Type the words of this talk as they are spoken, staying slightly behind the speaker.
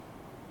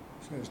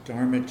So as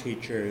Dharma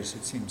teachers,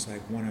 it seems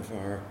like one of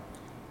our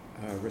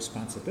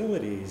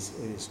responsibilities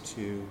is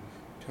to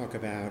talk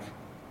about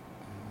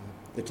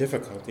the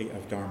difficulty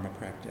of Dharma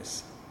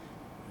practice.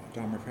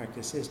 Dharma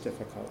practice is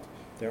difficult.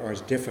 There are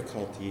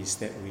difficulties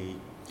that we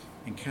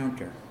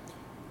encounter.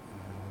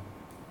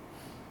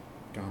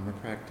 Dharma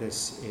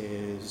practice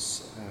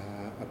is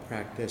a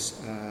practice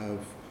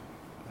of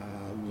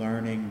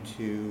learning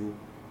to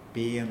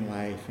be in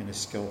life in a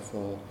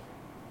skillful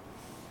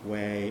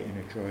way, in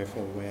a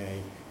joyful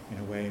way, in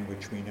a way in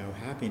which we know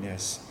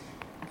happiness,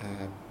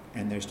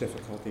 and there's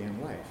difficulty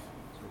in life.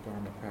 So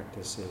Dharma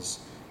practice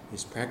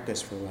is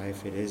practice for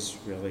life. It is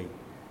really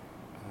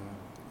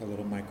a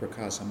little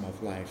microcosm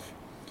of life.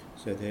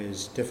 So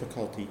there's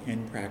difficulty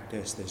in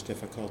practice, there's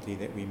difficulty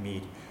that we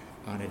meet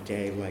on a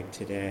day like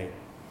today.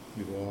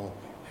 We've all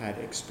had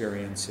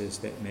experiences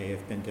that may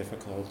have been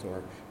difficult,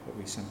 or what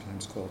we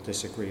sometimes call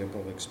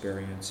disagreeable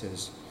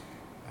experiences.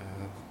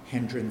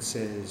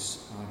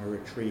 Hindrances on a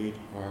retreat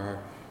are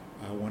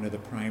one of the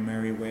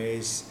primary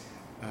ways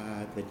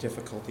that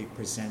difficulty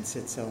presents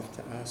itself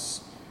to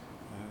us,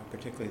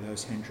 particularly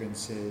those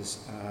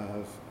hindrances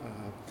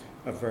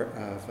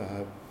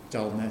of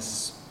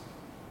dullness,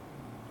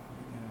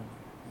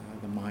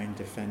 the mind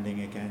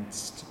defending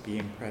against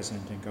being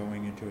present and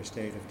going into a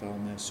state of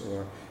dullness,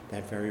 or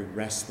that very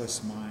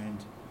restless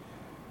mind.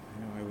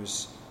 I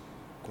was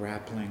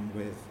grappling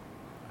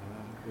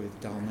with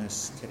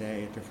dullness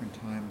today at different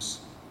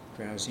times,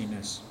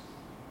 drowsiness.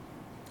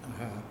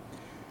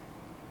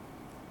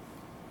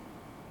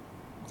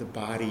 The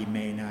body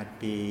may not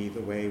be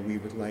the way we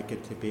would like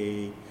it to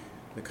be.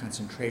 The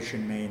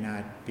concentration may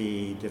not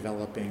be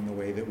developing the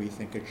way that we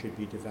think it should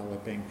be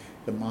developing.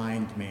 The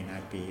mind may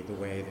not be the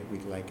way that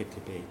we'd like it to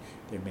be.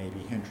 There may be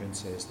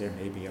hindrances, there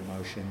may be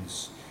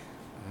emotions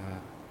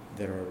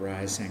that are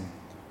arising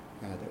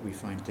that we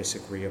find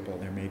disagreeable.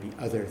 There may be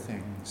other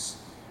things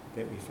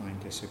that we find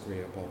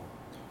disagreeable.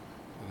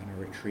 On a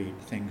retreat,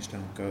 things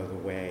don't go the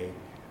way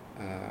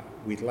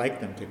we'd like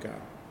them to go.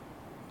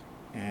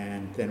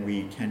 And then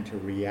we tend to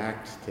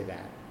react to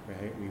that,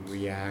 right? We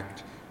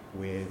react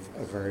with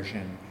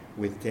aversion,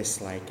 with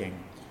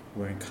disliking.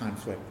 We're in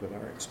conflict with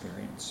our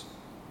experience.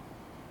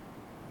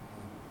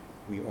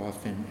 We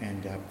often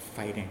end up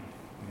fighting.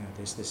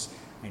 There's this,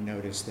 I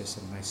notice this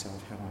in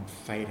myself, how I'm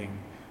fighting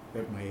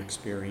what my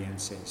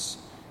experience is.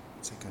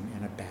 It's like I'm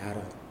in a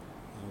battle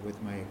with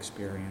my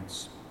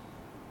experience.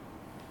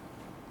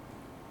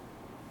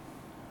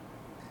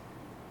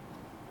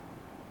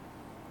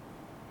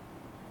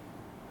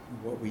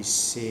 What we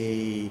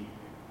see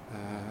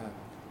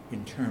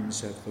in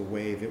terms of the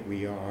way that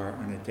we are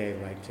on a day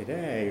like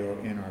today or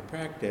in our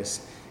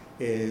practice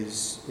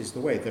is the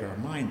way that our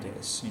mind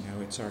is.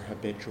 It's our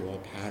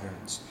habitual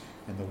patterns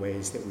and the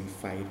ways that we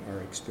fight our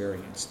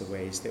experience, the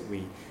ways that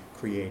we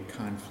create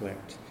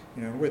conflict.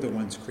 We're the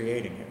ones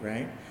creating it,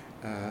 right?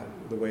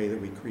 The way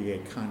that we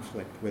create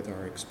conflict with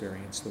our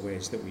experience, the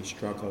ways that we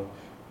struggle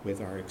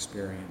with our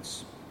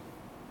experience.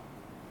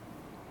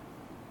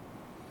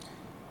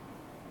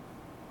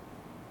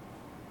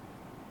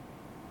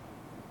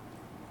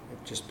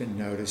 I've just been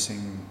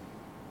noticing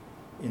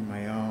in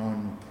my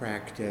own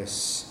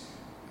practice,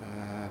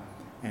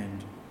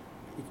 and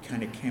it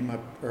kind of came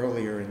up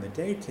earlier in the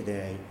day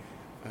today,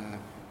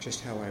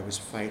 just how I was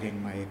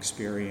fighting my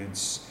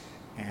experience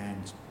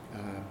and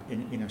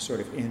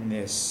sort of in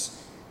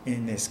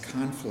this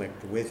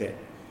conflict with it,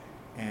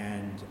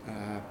 and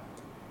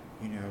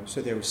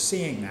so there was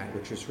seeing that,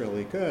 which was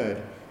really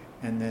good,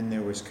 and then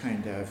there was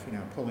kind of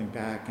pulling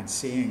back and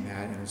seeing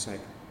that, and it's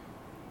like,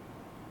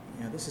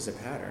 this is a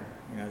pattern.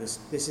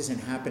 This isn't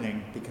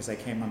happening because I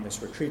came on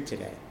this retreat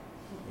today.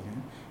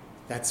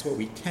 That's what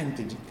we tend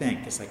to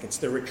think. It's like, it's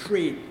the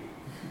retreat.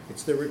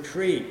 But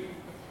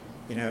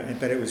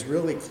it was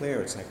really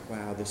clear. It's like,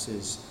 wow, this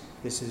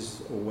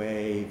is a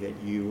way that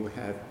you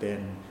have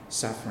been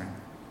suffering,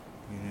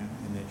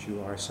 and that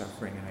you are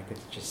suffering. And I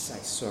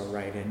saw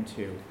right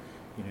into,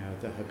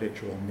 the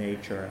habitual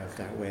nature of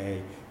that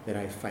way that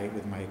I fight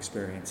with my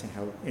experience, and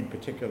how, in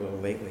particular,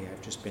 lately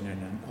I've just been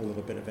in a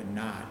little bit of a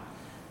knot.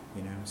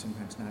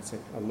 Sometimes not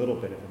a little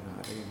bit of a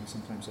knot,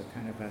 sometimes a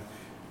kind of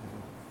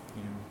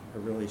a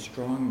really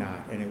strong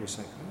knot. And it was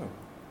like,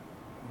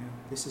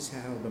 this is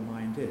how the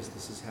mind is.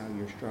 This is how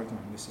you're struggling.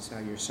 This is how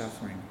you're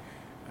suffering,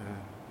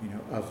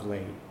 of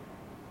late.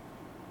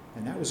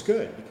 And that was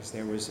good, because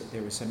there was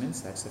some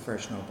insights. The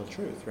first noble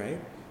truth, right?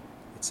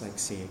 It's like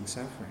seeing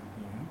suffering,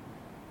 and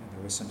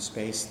there was some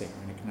space there,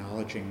 and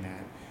acknowledging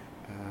that,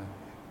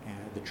 and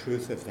the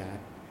truth of that.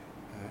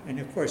 And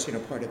of course,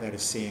 part of that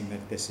is seeing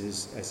that this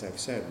is, as I've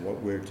said,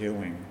 what we're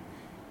doing.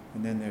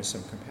 And then there's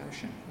some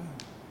compassion.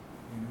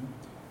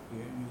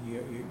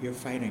 You're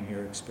fighting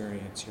your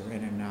experience. You're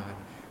in a knot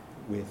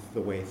with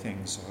the way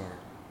things are.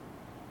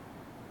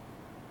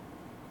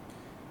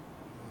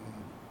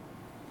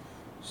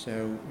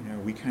 So,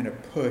 we kind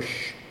of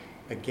push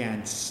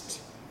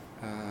against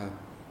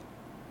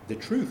the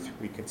truth,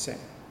 we could say.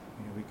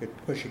 We could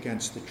push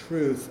against the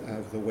truth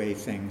of the way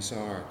things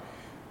are.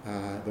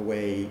 The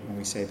way, when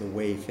we say the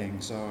way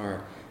things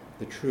are,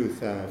 the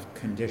truth of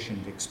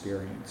conditioned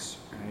experience,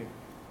 right?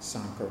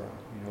 Sankara,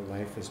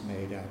 life is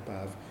made up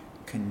of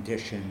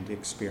conditioned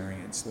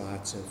experience,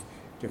 lots of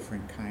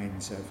different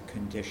kinds of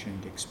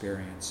conditioned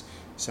experience.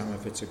 Some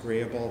of it's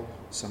agreeable,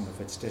 some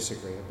of it's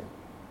disagreeable.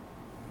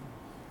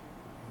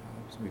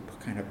 So we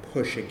kind of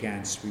push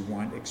against, we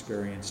want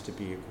experience to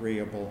be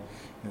agreeable.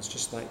 It's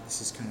just like,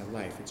 this is kind of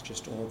life. It's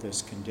just all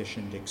this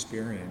conditioned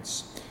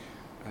experience.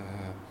 And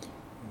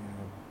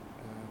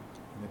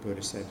the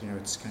Buddha said,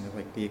 it's kind of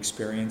like the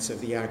experience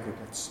of the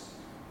aggregates.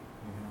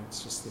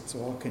 It's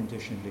all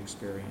conditioned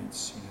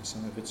experience.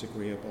 Some of it's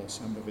agreeable,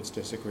 some of it's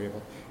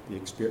disagreeable. The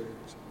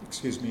experience,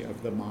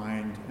 of the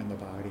mind and the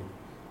body.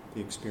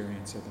 The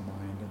experience of the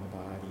mind and the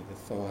body, the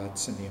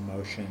thoughts and the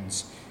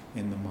emotions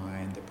in the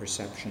mind, the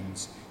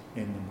perceptions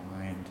in the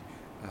mind,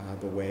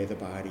 the way the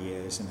body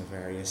is and the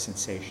various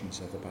sensations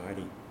of the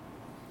body.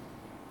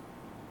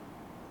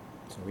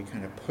 So we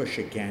kind of push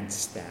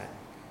against that.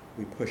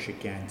 We push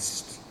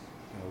against,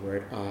 we're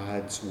at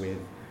odds with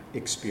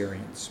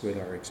experience, with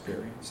our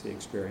experience, the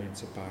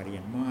experience of body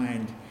and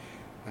mind,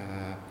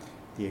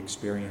 the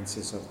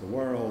experiences of the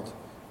world,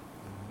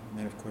 and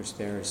then of course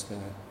there's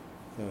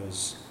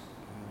those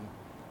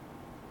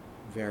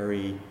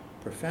very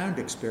profound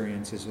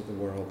experiences of the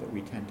world that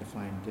we tend to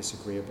find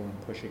disagreeable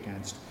and push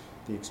against,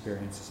 the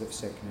experiences of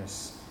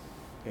sickness,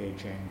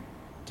 aging,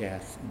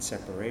 death, and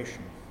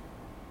separation.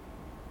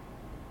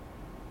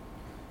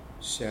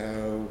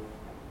 So,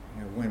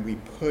 when we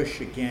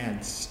push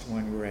against,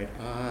 when we're at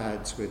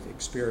odds with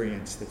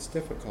experience that's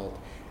difficult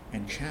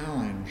and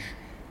challenging,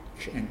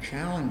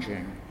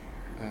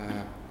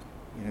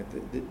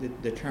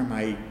 the term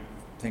I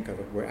think of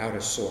it, we're out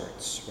of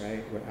sorts,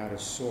 right? We're out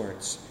of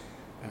sorts.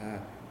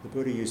 The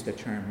Buddha used the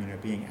term,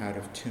 being out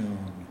of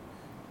tune.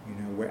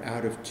 We're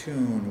out of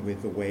tune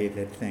with the way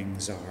that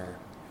things are,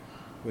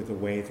 we're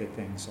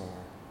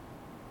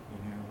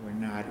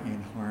not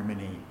in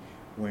harmony.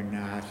 We're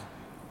not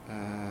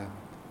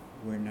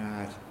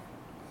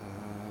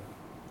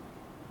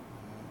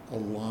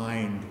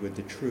aligned with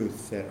the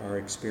truth that our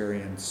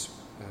experience,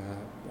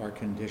 our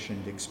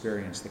conditioned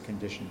experience, the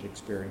conditioned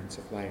experience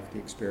of life, the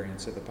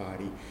experience of the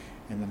body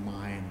and the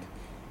mind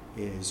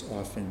is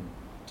often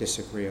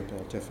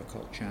disagreeable,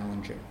 difficult,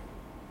 challenging.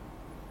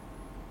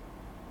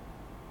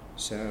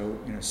 So,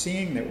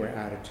 seeing that we're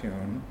out of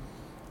tune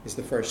is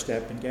the first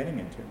step in getting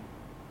in tune.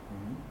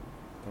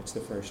 That's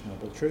the first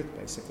noble truth,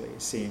 basically,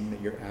 seeing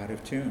that you're out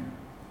of tune.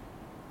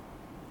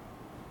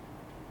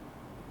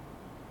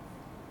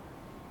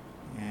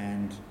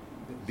 And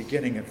the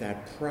beginning of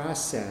that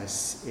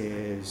process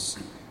is,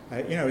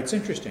 it's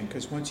interesting,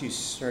 because once you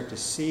start to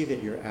see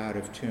that you're out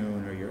of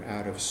tune or you're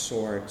out of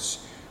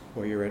sorts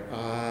or you're at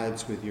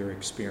odds with your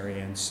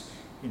experience,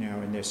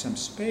 and there's some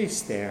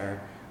space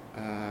there,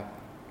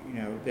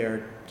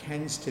 there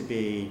tends to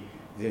be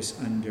this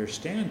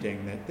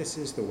understanding that this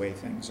is the way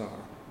things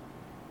are.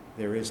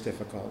 There is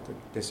difficult,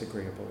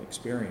 disagreeable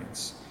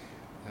experience.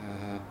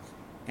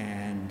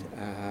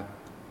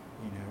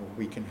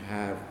 We can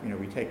have,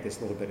 we take this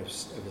little bit of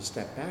a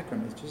step back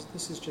from it.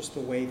 This is just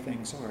the way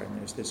things are, and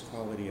there's this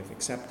quality of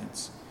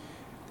acceptance.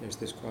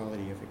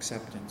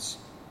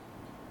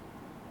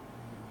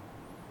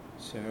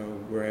 So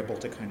we're able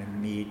to kind of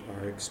meet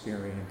our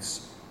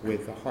experience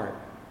with the heart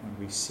when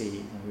we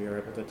see, and we are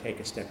able to take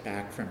a step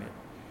back from it.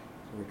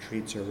 So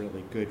retreats are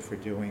really good for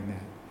doing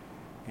that.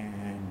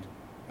 And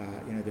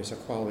there's a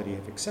quality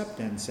of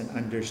acceptance and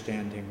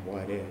understanding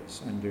what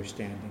is,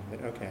 understanding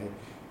that, okay,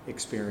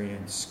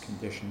 experience,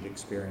 conditioned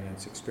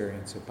experience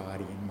of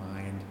body and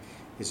mind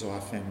is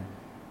often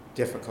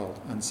difficult,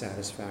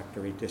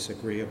 unsatisfactory,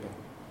 disagreeable.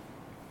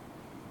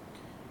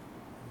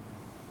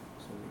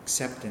 So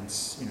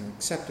acceptance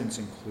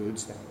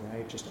includes that,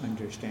 right? Just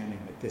understanding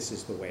that this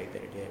is the way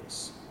that it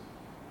is.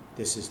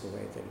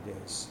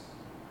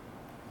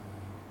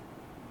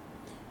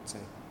 It's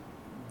like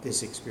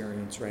this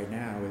experience right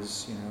now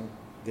is,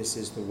 this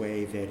is the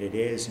way that it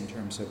is in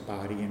terms of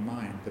body and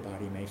mind. The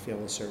body may feel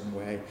a certain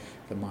way,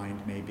 the mind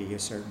may be a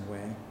certain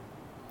way.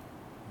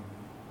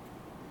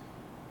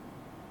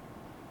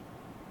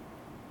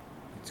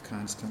 It's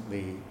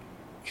constantly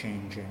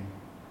changing.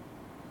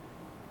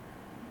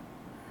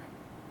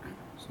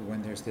 So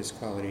when there's this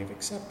quality of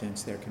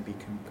acceptance, there can be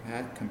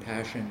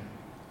compassion,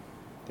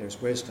 there's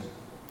wisdom.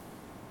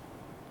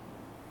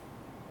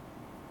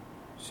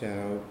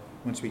 So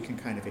once we can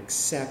kind of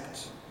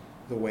accept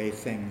the way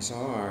things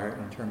are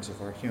in terms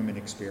of our human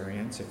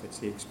experience, if it's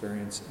the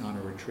experience on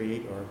a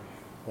retreat or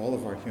all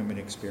of our human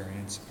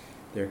experience,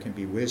 there can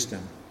be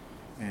wisdom.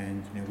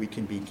 And we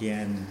can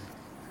begin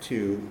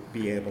to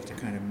be able to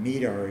kind of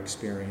meet our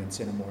experience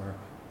in a more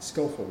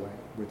skillful way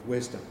with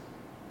wisdom.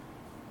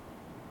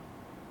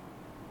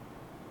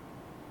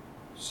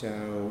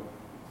 So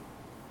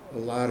a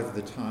lot of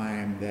the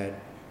time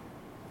that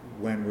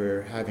when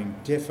we're having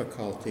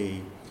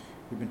difficulty,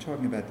 we've been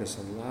talking about this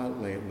a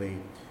lot lately,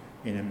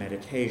 in a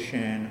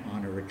meditation,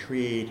 on a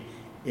retreat,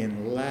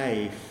 in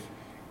life,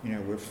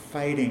 we're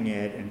fighting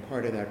it, and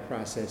part of that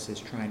process is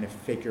trying to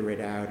figure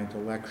it out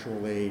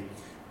intellectually,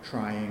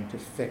 trying to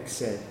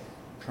fix it,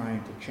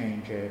 trying to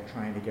change it,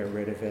 trying to get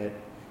rid of it,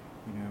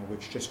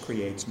 which just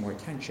creates more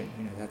tension.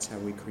 That's how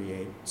we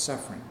create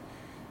suffering.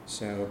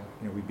 So,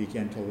 we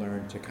begin to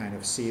learn to kind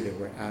of see that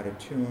we're out of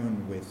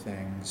tune with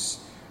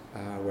things,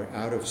 we're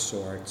out of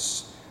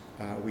sorts,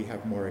 we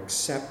have more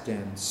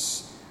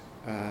acceptance.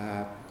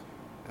 When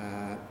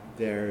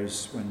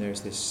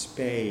there's this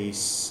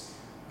space,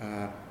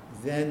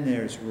 then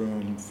there's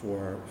room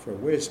for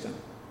wisdom,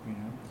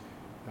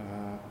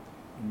 and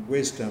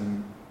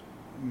wisdom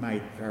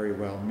might very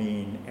well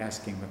mean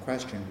asking the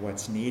question,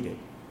 what's needed?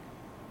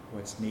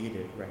 What's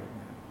needed right now?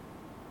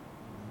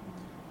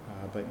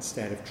 But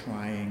instead of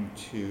trying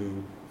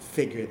to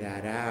figure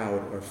that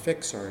out or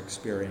fix our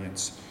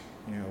experience,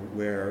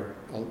 we're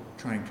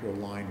trying to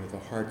align with the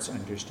heart's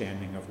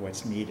understanding of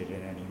what's needed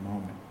at any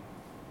moment.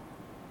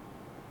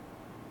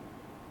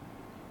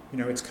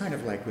 It's kind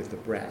of like with the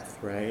breath,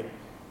 right?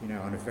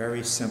 On a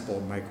very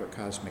simple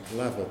microcosmic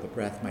level, the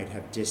breath might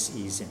have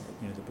dis-ease in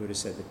it. The Buddha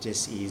said that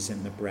dis-ease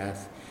in the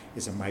breath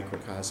is a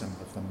microcosm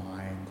of the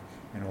mind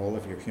and all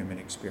of your human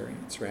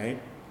experience, right?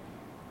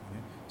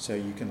 So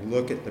you can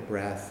look at the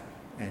breath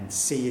and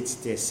see its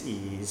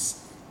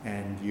dis-ease,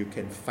 and you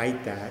can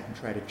fight that and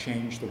try to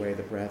change the way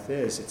the breath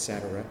is,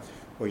 etc.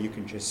 Or you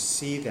can just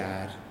see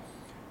that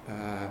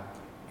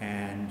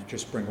and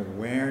just bring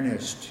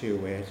awareness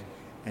to it,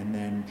 and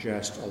then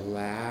just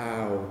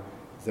allow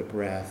the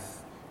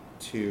breath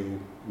to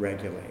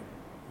regulate.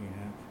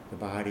 The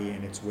body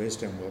in its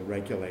wisdom will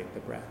regulate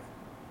the breath.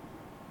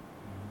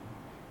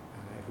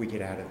 If we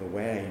get out of the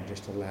way and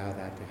just allow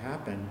that to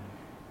happen,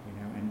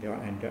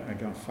 and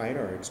don't fight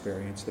our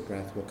experience, the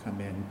breath will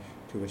come in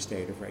to a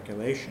state of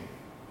regulation,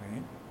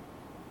 right?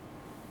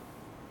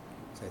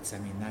 So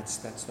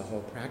that's the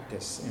whole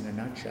practice in a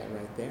nutshell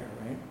right there,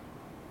 right?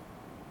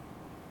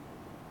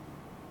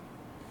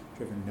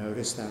 Do you ever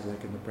notice that,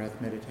 like in the breath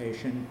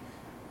meditation,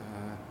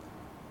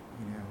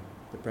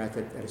 the breath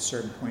at a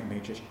certain point may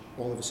just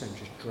all of a sudden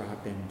just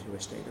drop into a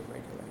state of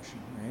regulation,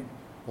 right?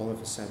 All of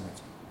a sudden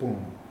it's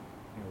boom.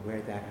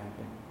 Where'd that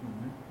happen?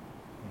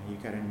 You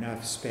got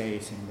enough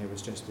space, and there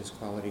was just this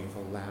quality of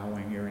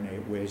allowing your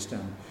innate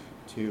wisdom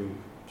to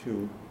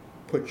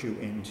put you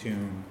in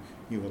tune.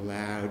 You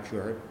allowed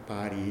your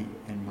body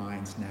and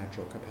mind's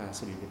natural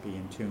capacity to be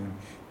in tune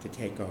to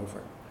take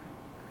over.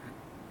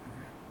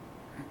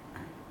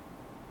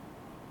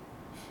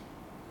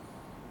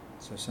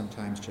 So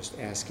sometimes just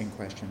asking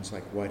questions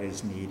like, what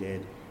is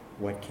needed?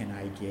 What can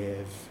I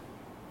give?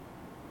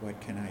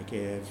 What can I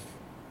give?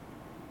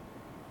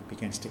 It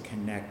begins to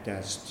connect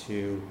us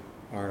to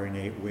our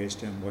innate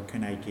wisdom. What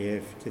can I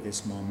give to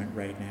this moment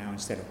right now,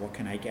 instead of what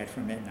can I get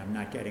from it, and I'm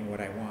not getting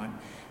what I want.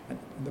 And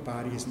the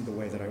body isn't the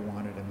way that I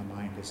want it, and the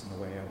mind isn't the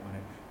way I want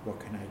it. What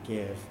can I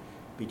give?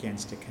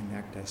 Begins to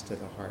connect us to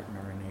the heart and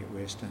our innate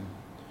wisdom.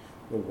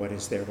 Well, what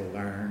is there to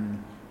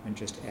learn? And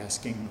just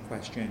asking the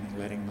question and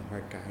letting the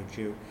heart guide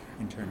you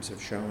in terms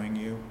of showing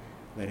you,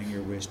 letting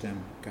your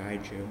wisdom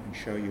guide you and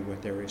show you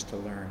what there is to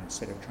learn,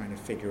 instead of trying to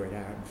figure it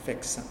out and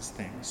fix some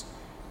things.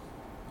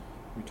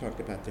 We talked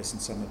about this in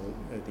some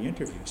of the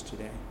interviews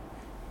today.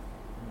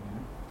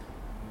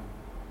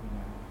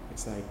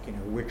 It's like,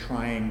 we're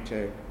trying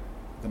to,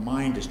 the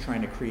mind is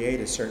trying to create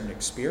a certain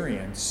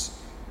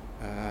experience.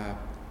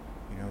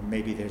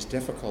 Maybe there's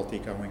difficulty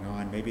going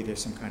on. Maybe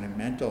there's some kind of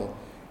mental,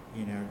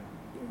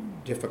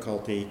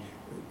 difficulty,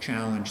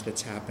 challenge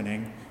that's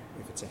happening.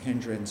 If it's a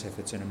hindrance, if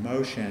it's an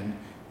emotion,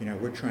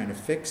 we're trying to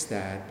fix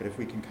that. But if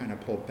we can kind of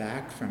pull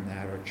back from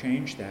that or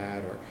change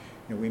that, or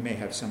we may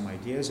have some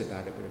ideas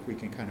about it, but if we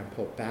can kind of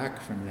pull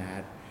back from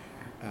that,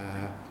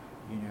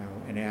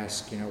 and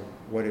ask,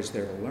 what is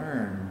there to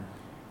learn?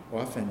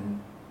 Often,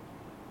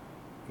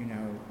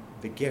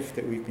 the gift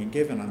that we've been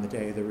given on the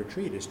day of the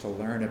retreat is to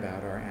learn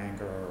about our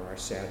anger or our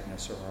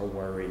sadness or our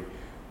worry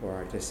or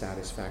our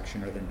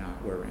dissatisfaction or the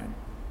knot we're in.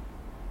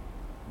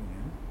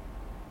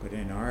 But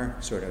in our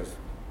sort of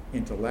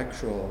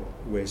intellectual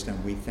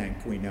wisdom, we think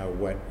we know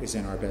what is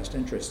in our best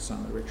interests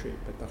on the retreat.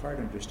 But the heart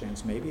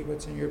understands maybe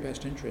what's in your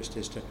best interest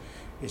is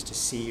to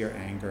see your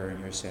anger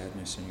and your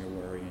sadness and your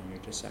worry and your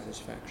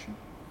dissatisfaction.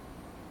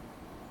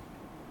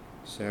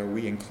 So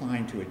we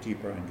incline to a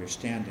deeper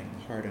understanding.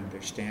 The heart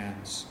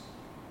understands.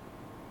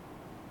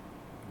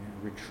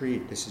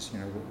 Retreat, this is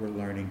what we're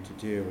learning to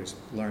do, is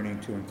learning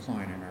to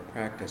incline in our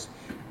practice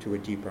to a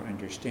deeper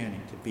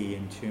understanding, to be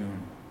in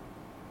tune.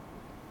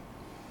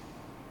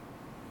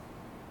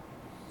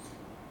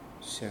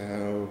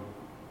 So,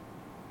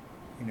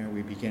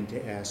 we begin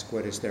to ask,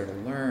 what is there to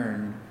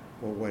learn,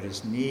 or what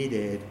is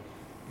needed?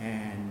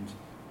 And,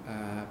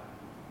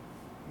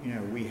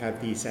 we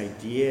have these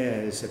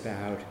ideas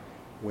about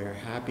where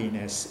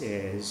happiness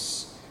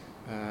is,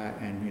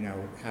 and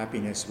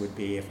happiness would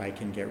be if I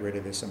can get rid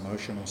of this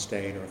emotional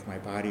state, or if my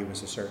body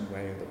was a certain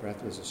way, or the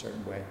breath was a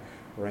certain way,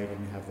 or I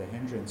didn't have the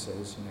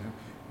hindrances.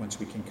 Once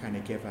we can kind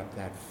of give up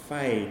that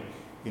fight,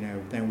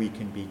 then we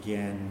can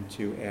begin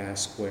to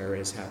ask, where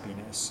is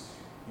happiness?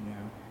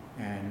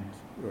 And,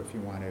 or if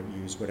you want to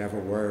use whatever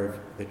word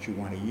that you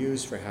want to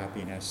use for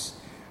happiness,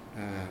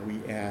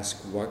 we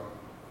ask, what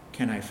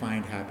can I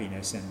find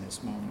happiness in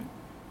this moment?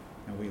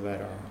 And we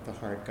let the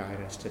heart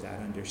guide us to that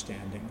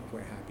understanding of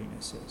where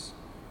happiness is.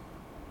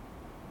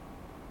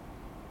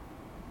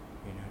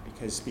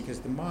 Because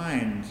the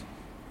mind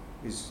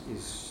is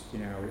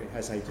it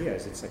has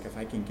ideas. It's like, if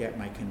I can get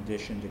my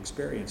conditioned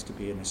experience to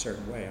be in a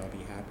certain way, I'll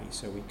be happy.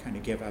 So we kind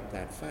of give up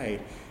that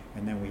fight,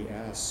 and then we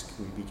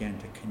begin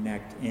to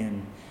connect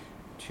in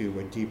to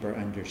a deeper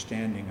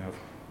understanding of,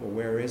 well,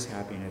 where is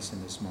happiness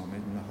in this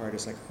moment? And the heart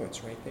is like, oh,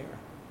 it's right there.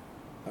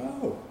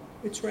 Oh,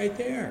 it's right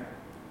there.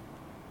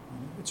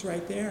 It's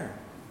right there.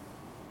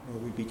 Or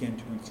we begin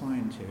to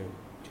incline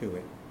to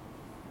it.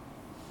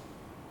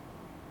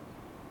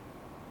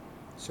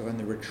 So in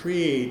the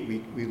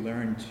retreat, we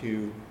learn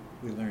to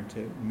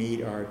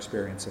meet our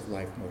experience of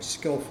life more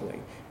skillfully,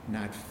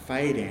 not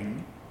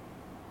fighting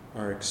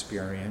our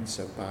experience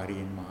of body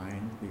and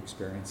mind, the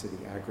experience of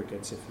the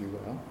aggregates, if you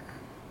will,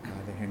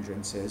 the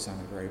hindrances on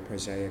a very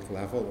prosaic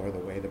level, or the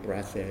way the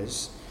breath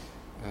is.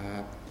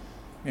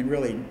 And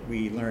really,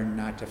 we learn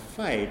not to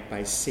fight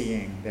by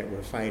seeing that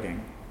we're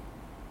fighting.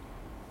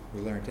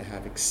 We learn to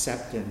have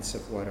acceptance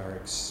of what our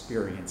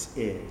experience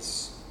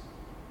is.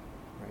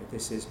 Right?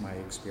 This is my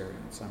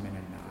experience. I'm in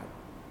a knot.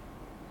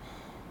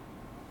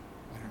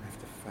 I don't have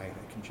to fight.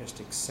 I can just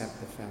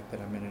accept the fact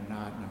that I'm in a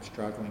knot and I'm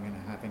struggling and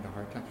I'm having a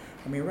hard time.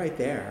 I mean, right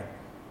there,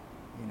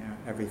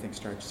 everything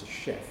starts to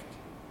shift.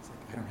 It's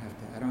like,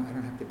 I don't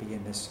have to be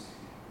in this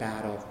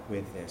battle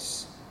with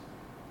this.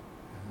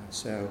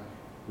 So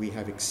we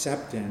have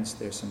acceptance.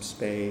 There's some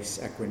space,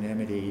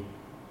 equanimity,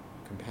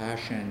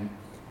 compassion,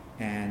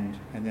 and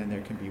then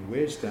there can be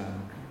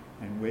wisdom,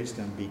 and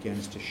wisdom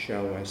begins to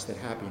show us that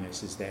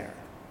happiness is there.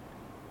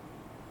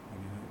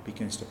 It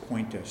begins to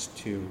point us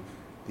to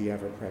the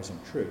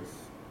ever-present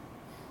truth.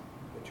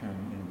 The term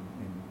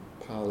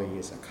in Pali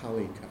is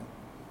akaliko.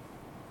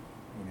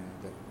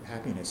 The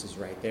happiness is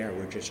right there.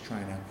 We're just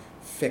trying to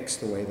fix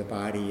the way the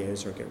body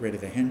is or get rid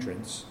of the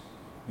hindrance.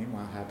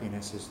 Meanwhile,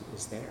 happiness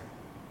is there.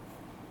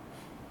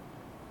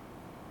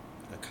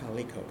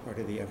 Akaliko, part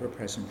of the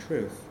ever-present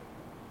truth.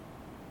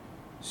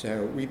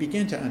 So we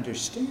begin to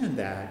understand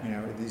that,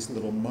 these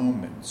little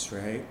moments,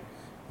 right?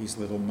 These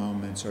little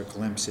moments or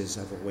glimpses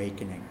of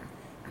awakening,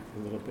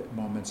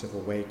 moments of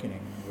awakening.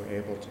 We're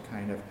able to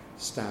kind of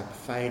stop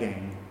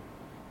fighting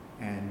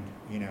and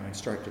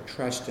start to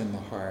trust in the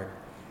heart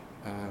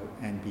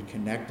and be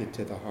connected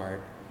to the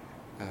heart.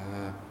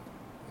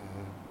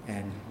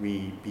 And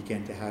we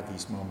begin to have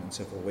these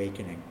moments of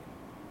awakening.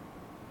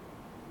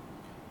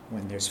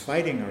 When there's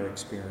fighting our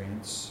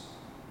experience,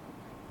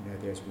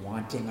 there's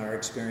wanting our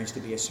experience to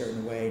be a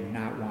certain way,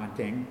 not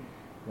wanting,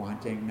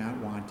 not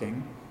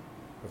wanting,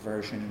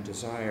 aversion and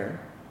desire,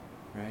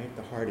 right?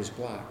 The heart is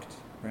blocked,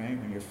 right?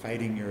 When you're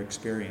fighting your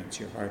experience,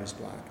 your heart is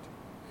blocked.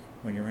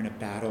 When you're in a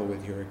battle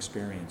with your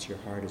experience, your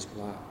heart is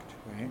blocked,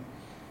 right?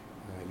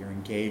 You're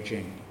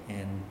engaging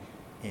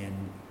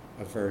in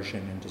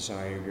aversion and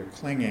desire, you're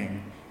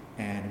clinging,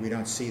 and we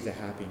don't see the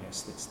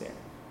happiness that's there.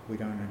 We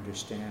don't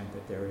understand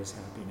that there is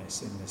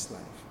happiness in this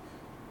life.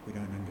 We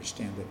don't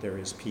understand that there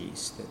is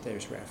peace, that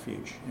there's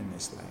refuge in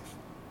this life.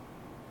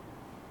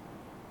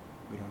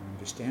 We don't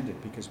understand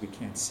it because we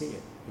can't see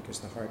it, because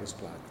the heart is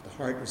blocked. The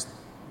heart is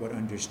what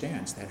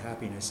understands that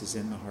happiness is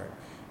in the heart,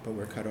 but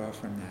we're cut off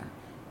from that.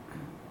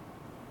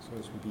 So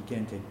as we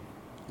begin to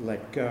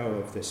let go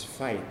of this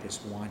fight,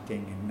 this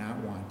wanting and not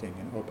wanting,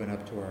 and open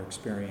up to our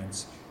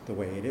experience the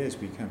way it is,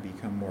 we can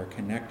become more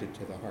connected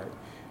to the heart.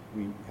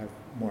 We have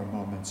more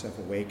moments of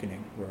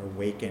awakening. We're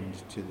awakened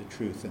to the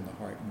truth in the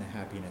heart and the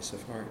happiness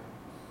of heart.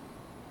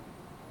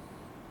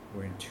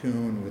 We're in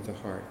tune with the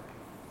heart.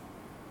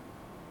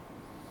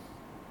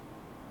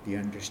 The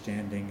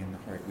understanding in the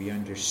heart. We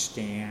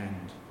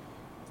understand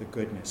the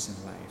goodness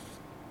in life.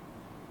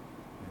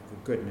 The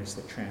goodness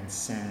that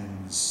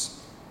transcends,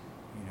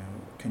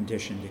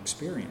 conditioned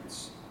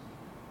experience.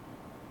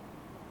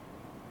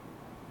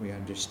 We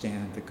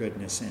understand the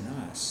goodness in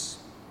us.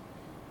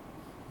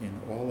 In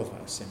all of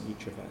us, in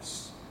each of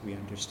us, we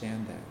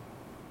understand that.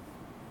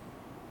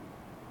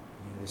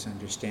 This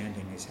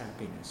understanding is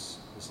happiness.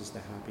 This is the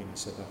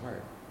happiness of the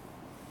heart.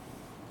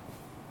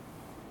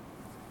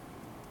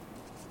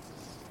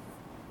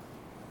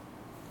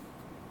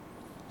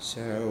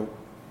 So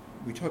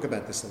we talk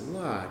about this a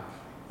lot,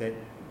 that,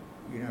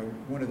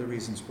 one of the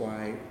reasons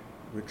why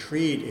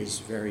retreat is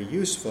very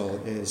useful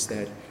is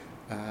that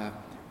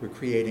we're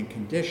creating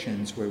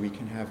conditions where we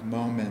can have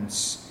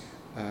moments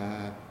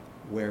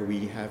where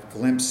we have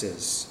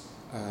glimpses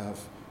of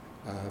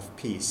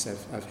peace,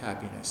 of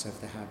happiness, of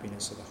the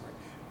happiness of the heart.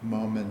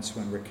 Moments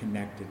when we're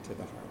connected to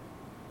the heart.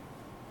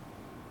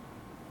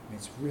 And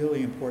it's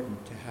really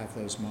important to have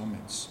those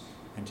moments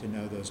and to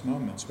know those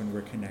moments when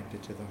we're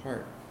connected to the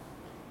heart.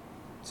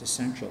 It's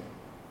essential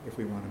if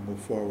we want to move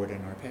forward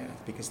in our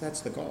path, because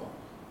that's the goal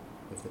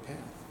of the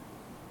path,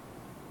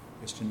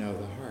 is to know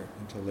the heart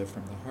and to live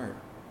from the heart.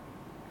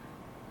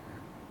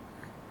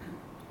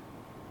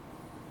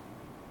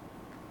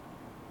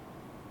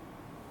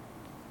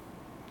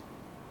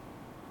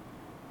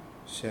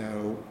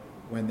 So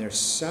when we're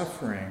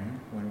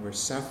suffering,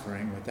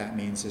 what that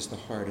means is the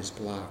heart is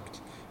blocked.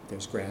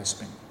 There's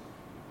grasping.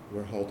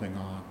 we're holding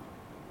on.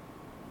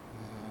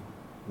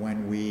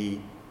 When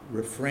we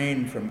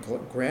refrain from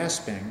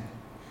grasping,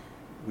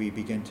 we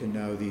begin to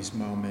know these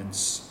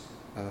moments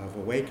of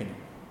awakening.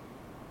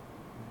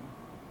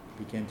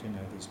 Begin to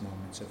know these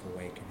moments of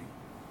awakening.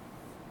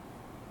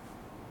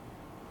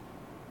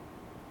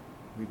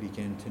 We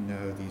begin to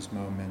know these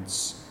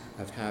moments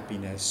of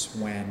happiness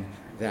when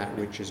that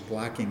which is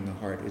blocking the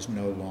heart is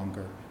no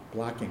longer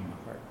blocking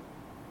the heart.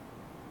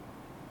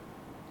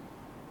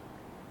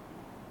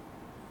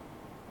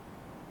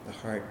 The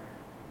heart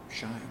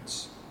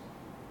shines.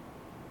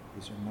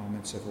 These are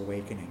moments of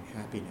awakening,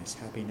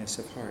 happiness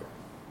of heart.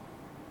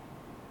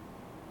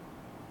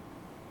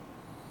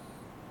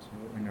 So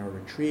in our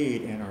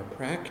retreat, in our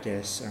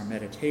practice, our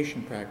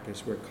meditation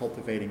practice, we're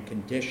cultivating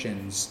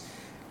conditions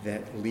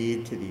that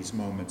lead to these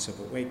moments of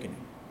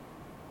awakening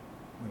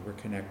when we're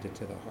connected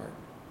to the heart.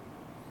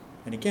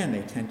 And again,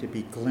 they tend to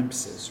be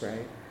glimpses,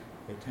 right?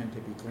 They tend to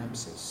be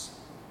glimpses.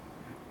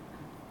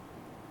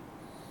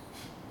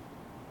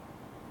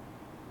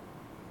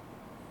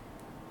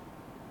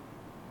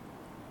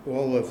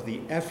 All of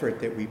the effort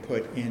that we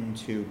put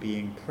into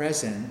being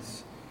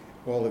present,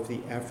 all of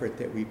the effort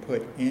that we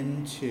put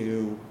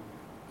into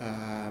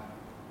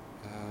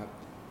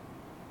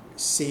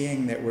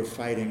seeing that we're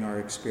fighting our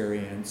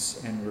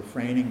experience and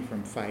refraining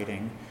from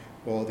fighting,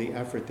 all the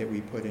effort that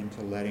we put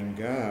into letting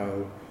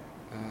go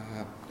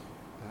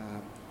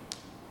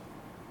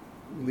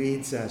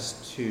leads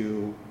us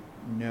to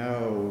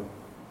know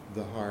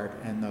the heart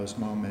and those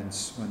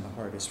moments when the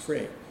heart is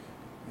free,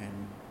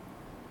 and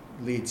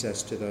leads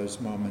us to those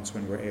moments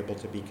when we're able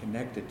to be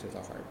connected to the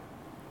heart.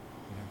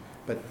 You know?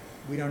 But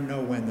we don't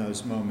know when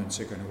those moments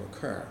are going to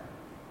occur,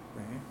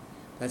 right?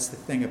 That's the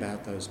thing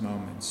about those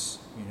moments,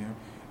 you know?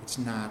 It's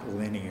not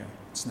linear.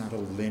 It's not a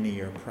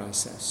linear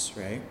process,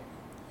 right?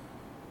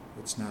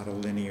 It's not a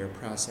linear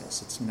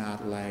process. It's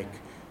not like,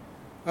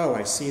 oh,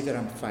 I see that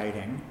I'm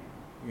fighting,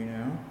 you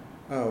know?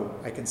 Oh,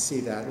 I can see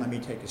that. Let me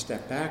take a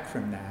step back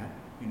from that.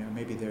 You know,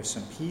 maybe there's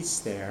some peace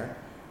there.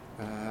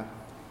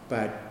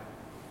 But,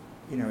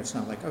 you know, it's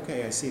not like,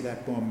 okay, I see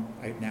that, boom,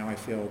 now I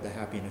feel the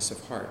happiness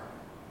of heart.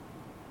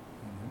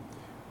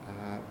 You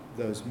know?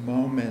 Those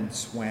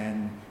moments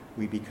when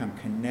we become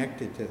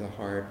connected to the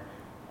heart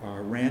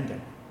are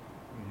random.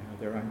 You know,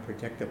 they're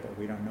unpredictable.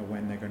 We don't know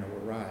when they're going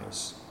to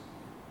arise.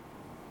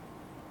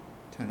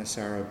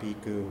 Thanissaro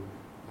Bhikkhu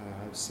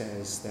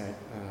says that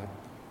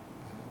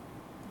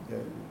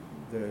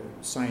the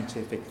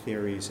scientific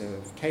theories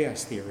of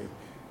chaos theory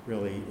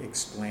really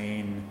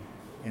explain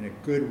in a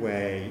good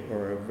way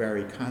or a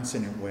very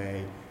consonant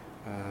way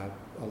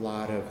a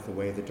lot of the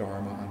way the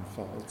Dharma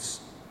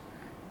unfolds.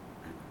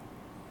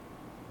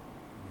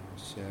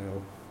 So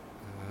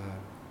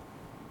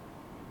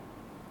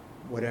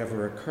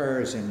whatever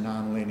occurs in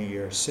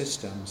nonlinear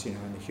systems, you know,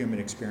 and the human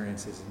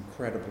experience is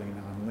incredibly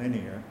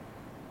nonlinear,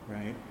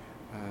 right?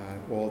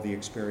 All the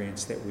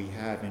experience that we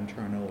have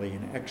internally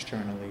and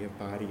externally of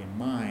body and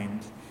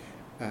mind,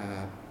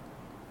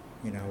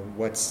 you know,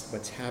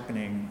 what's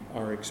happening,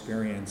 our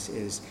experience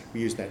is,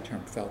 we use that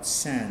term felt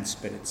sense,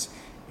 but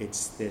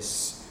it's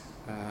this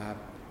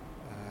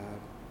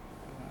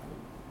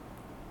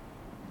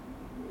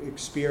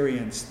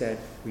experience that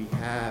we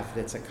have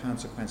that's a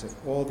consequence of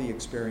all the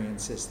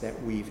experiences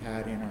that we've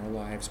had in our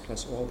lives,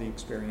 plus all the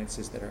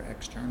experiences that are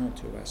external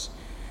to us.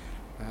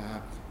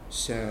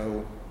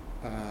 So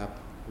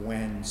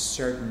when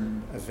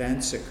certain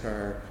events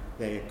occur,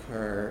 they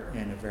occur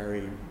in a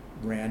very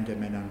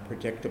random and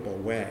unpredictable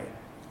way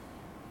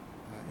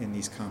in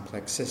these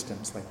complex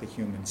systems, like the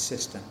human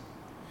system.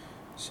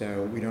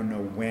 So we don't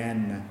know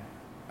when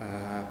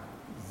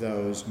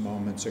those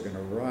moments are going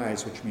to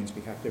arise, which means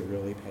we have to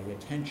really pay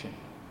attention.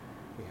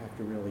 We have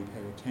to really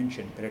pay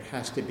attention, but it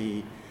has to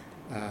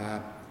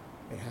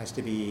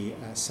be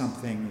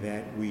something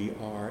that we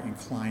are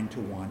inclined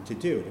to want to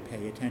do, to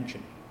pay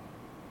attention.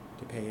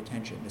 To pay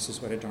attention. This is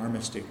what a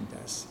Dharma student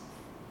does.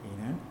 You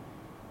know,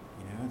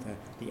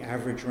 the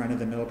average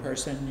run-of-the-mill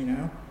person, you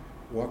know,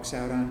 walks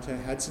out onto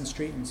Hudson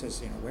Street and says,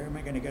 you know, where am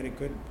I going to get a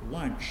good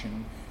lunch,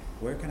 and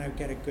where can I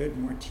get a good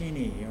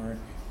martini, or,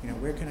 you know,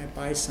 where can I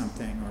buy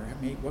something, or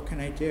what can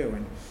I do?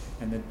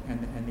 And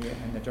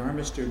the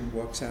Dharma student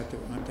walks out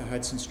onto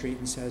Hudson Street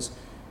and says,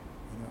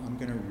 you know, I'm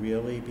going to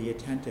really be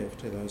attentive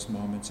to those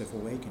moments of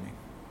awakening.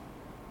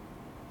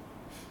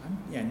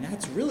 And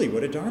that's really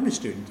what a Dharma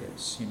student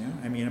is, you know.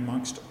 I mean,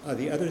 amongst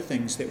the other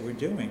things that we're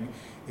doing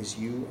is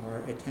you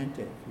are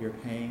attentive. You're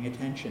paying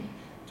attention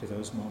to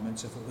those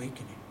moments of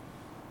awakening.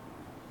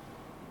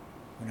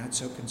 We're not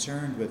so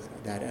concerned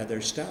with that other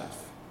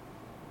stuff.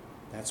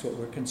 That's what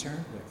we're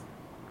concerned with.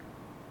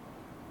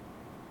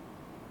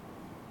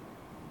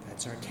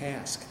 That's our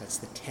task. That's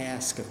the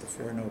task of the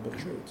Four Noble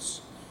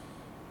Truths,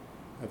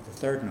 of the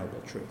Third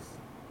Noble Truth.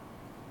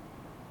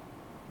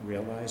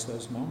 Realize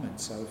those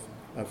moments of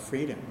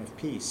freedom, of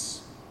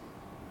peace.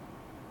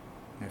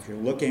 Now, if you're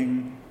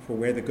looking for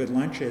where the good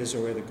lunch is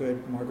or where the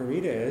good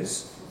margarita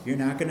is, you're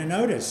not going to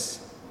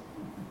notice.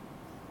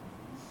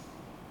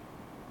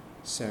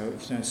 So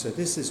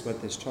this is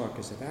what this talk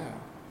is about.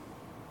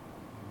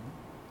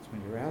 It's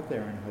when you're out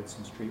there on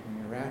Hudson Street,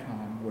 when you're at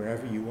home,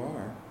 wherever you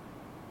are,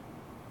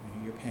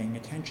 you're paying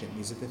attention.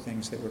 These are the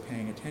things that we're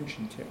paying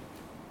attention to.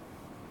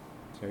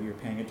 So you're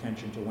paying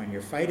attention to when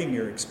you're fighting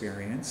your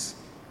experience,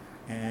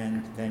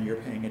 and then you're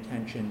paying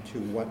attention to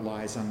what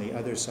lies on the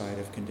other side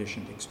of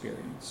conditioned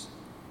experience.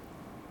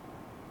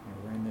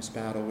 We're in this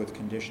battle with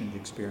conditioned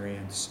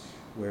experience.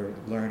 We're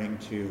learning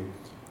to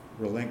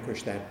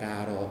relinquish that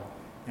battle,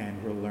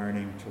 and we're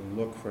learning to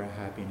look for a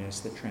happiness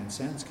that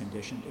transcends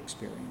conditioned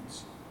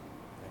experience.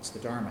 That's the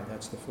Dharma,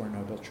 that's the Four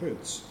Noble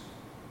Truths.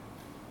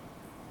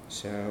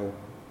 So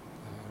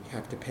you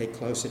have to pay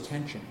close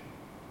attention.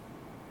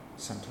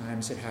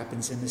 Sometimes it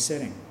happens in the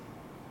sitting.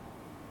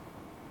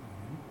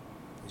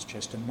 It's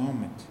just a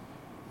moment.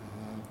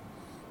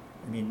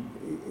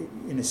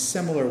 In a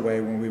similar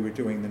way, when we were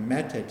doing the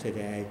metta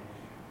today,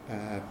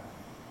 I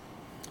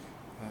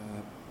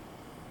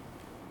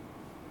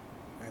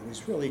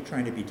was really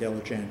trying to be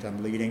diligent.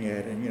 I'm leading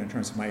it, and in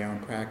terms of my own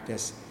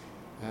practice,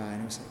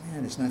 and I was like,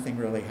 man, there's nothing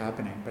really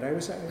happening. But I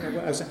was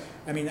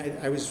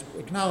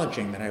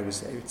acknowledging that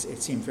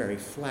it seemed very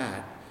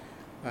flat,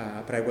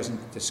 but I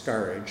wasn't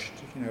discouraged,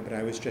 But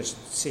I was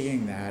just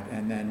seeing that,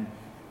 and then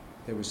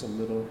there was a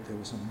moment, it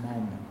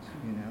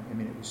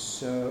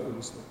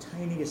was the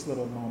tiniest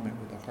little moment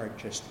where the heart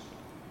just,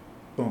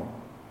 boom.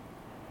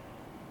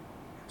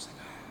 I was like,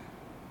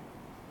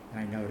 and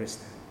I noticed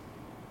that.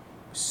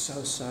 It was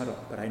so subtle,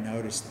 but I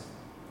noticed that.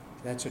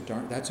 That's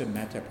what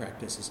metta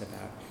practice is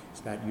about.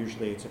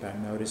 Usually it's about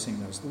noticing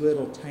those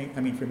little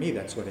tiny, for me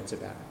that's what it's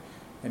about.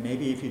 And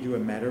maybe if you do a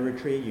metta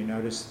retreat, you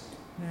notice,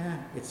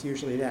 it's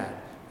usually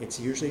that. It's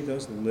usually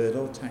those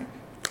little tiny,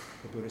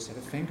 the Buddha said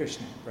a finger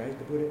snap, right?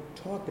 The Buddha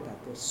talked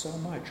about this so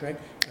much, right?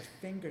 A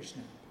finger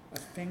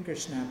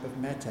snap of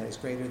metta is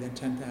greater than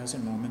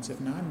 10,000 moments of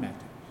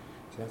non-metta.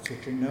 So that's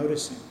what you're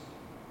noticing.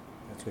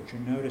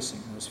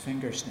 Those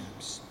finger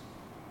snaps.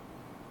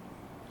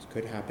 It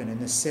could happen in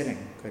the sitting,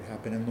 could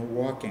happen in the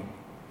walking.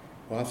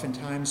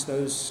 Oftentimes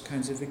those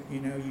kinds of,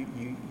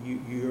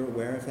 you're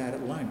aware of that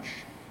at lunch.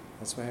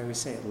 That's why I always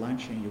say at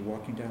lunch, and you're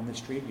walking down the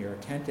street, and you're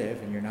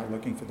attentive, and you're not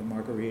looking for the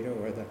margarita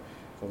or the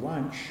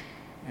lunch,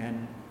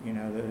 and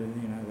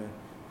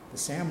the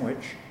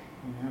sandwich,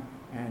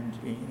 and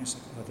it's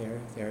like, oh,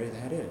 there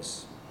that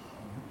is.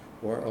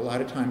 Or a lot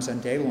of times on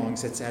day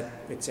longs, it's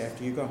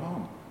after you go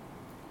home,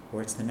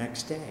 or it's the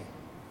next day.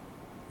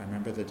 I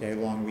remember the day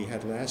long we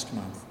had last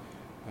month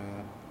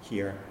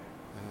here.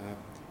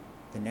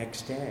 The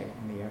next day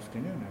in the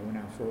afternoon, I went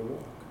out for a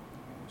walk.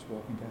 I was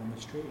walking down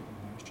the street,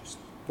 and I was just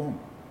boom.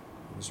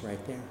 It was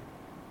right there.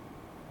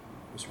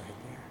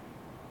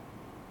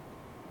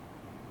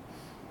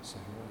 So,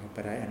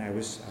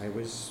 I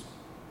was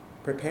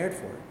prepared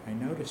for it. I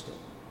noticed it.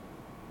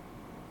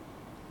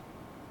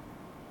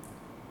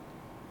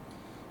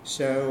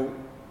 So,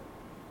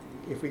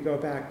 if we go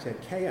back to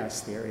chaos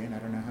theory, and I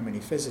don't know how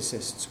many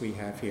physicists we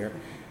have here,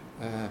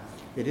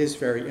 it is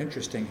very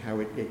interesting how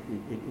it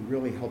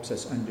really helps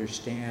us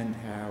understand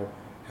how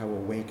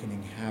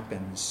awakening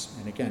happens.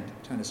 And again,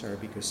 Thanissaro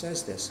Bhikkhu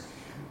says this.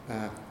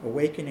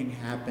 Awakening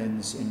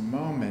happens in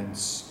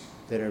moments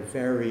that are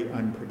very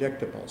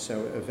unpredictable.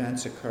 So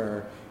events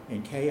occur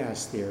in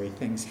chaos theory.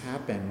 Things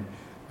happen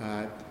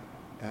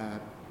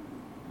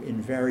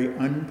in very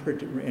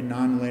in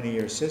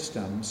nonlinear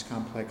systems,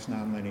 complex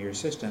nonlinear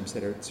systems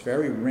it's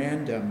very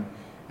random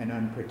and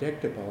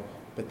unpredictable,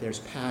 but there's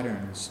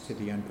patterns to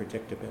the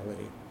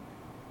unpredictability.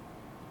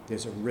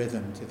 There's a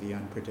rhythm to the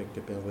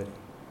unpredictability.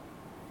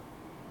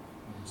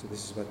 So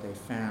this is what they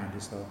found,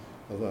 is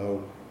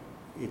although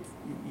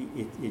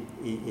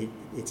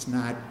it's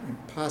not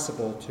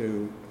impossible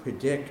to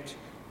predict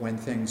when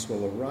things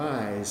will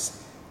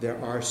arise, there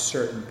are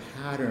certain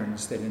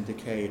patterns that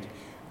indicate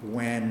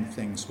when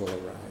things will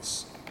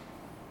arise.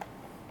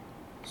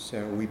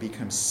 So we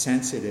become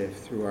sensitive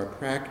through our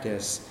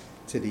practice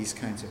to these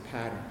kinds of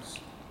patterns.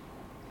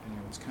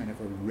 It's kind of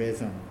a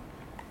rhythm.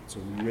 It's a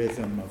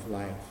rhythm of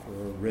life,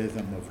 or a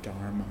rhythm of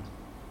Dharma,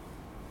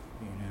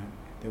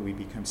 that we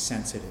become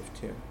sensitive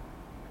to.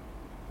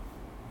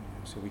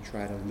 So we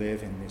try to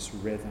live in this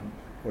rhythm,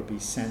 or be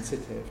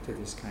sensitive to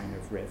this kind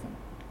of rhythm.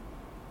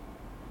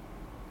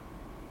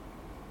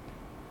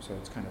 So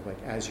it's kind of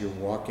like as you're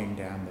walking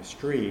down the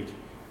street,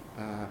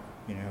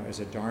 as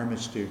a Dharma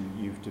student,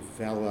 you've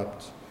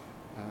developed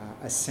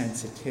a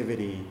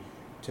sensitivity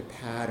to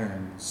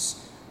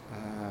patterns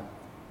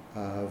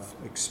of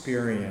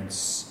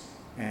experience,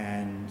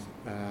 and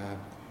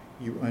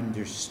you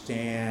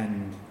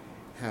understand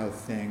how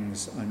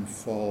things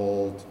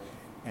unfold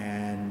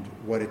and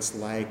what it's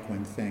like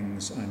when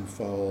things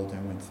unfold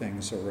and when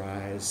things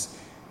arise.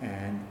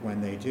 And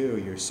when they do,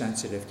 you're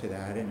sensitive to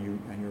that, and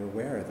you're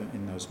aware of them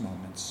in those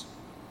moments.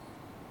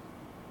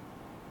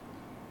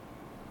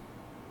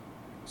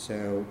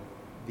 So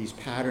these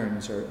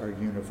patterns are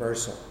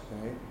universal,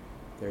 right?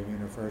 They're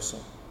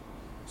universal.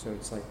 So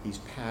it's like these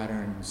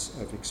patterns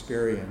of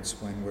experience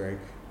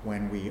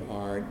when we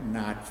are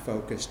not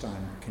focused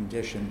on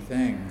conditioned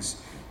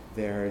things.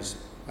 There's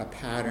a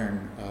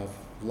pattern of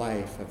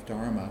life, of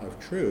Dharma, of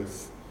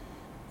truth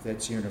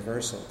that's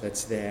universal,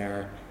 that's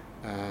there.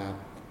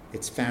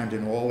 It's found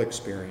in all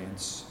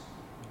experience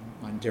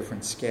on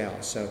different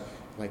scales. So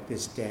like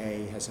this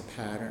day has a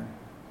pattern,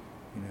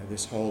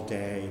 this whole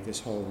day, this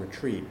whole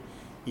retreat,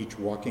 each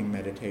walking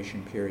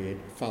meditation period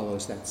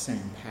follows that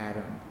same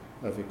pattern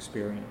of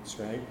experience,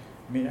 right?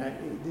 I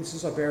mean, this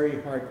is a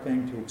very hard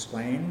thing to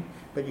explain,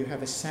 but you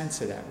have a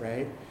sense of that,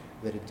 right?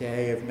 That a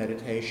day of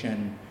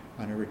meditation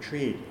on a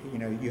retreat,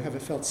 you have a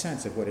felt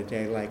sense of what a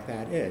day like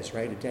that is,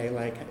 right? A day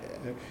like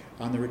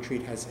on the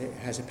retreat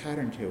has a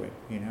pattern to it,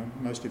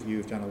 Most of you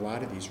have done a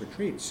lot of these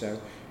retreats,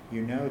 so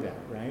you know that,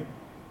 right?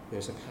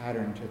 There's a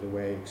pattern to the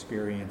way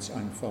experience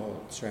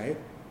unfolds, right?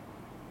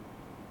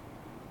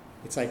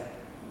 It's like,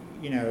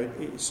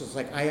 it's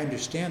like I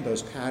understand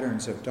those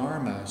patterns of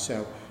Dharma,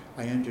 so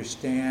I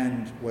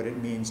understand what it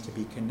means to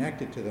be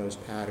connected to those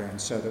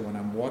patterns so that when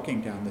I'm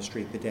walking down the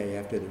street the day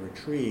after the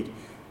retreat,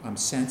 I'm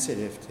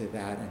sensitive to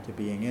that and to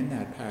being in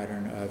that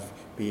pattern of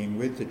being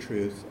with the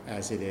truth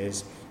as it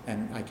is,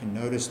 and I can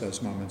notice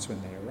those moments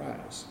when they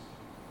arise.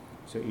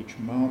 So each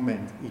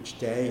moment, each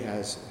day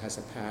has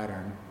a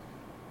pattern,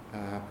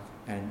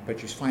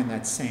 but you find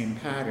that same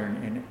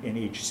pattern in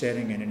each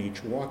sitting and in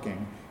each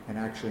walking, and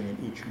actually in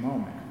each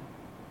moment.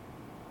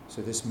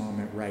 So this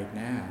moment right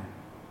now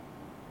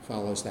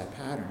follows that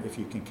pattern if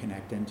you can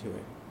connect into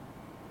it,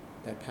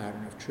 that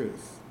pattern of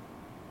truth.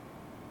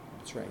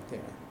 It's right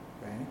there,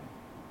 right?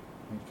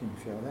 And can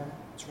you feel that?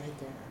 It's right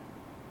there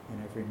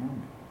in every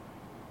moment,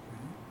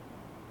 right?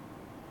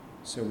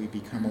 So we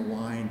become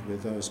aligned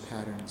with those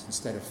patterns.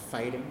 Instead of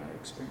fighting our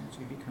experience,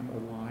 we become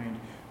aligned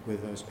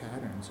with those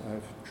patterns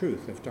of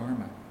truth, of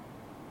Dharma.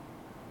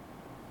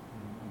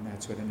 And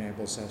that's what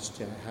enables us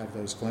to have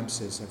those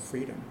glimpses of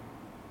freedom.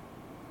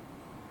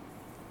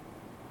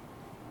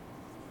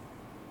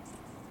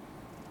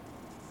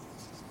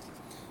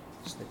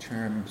 It's the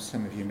term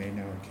some of you may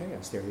know in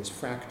chaos theory is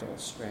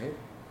fractals, right?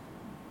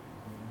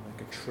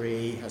 Like a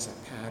tree has a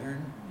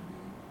pattern,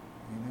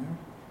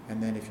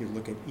 and then if you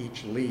look at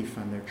each leaf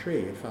on their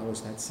tree, it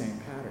follows that same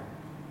pattern.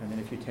 And then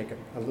if you take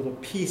a little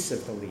piece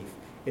of the leaf,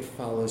 it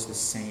follows the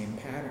same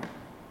pattern.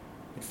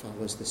 It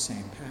follows the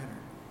same pattern.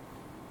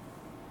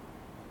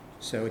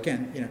 So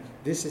again,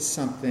 this is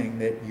something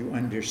that you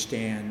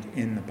understand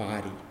in the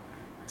body.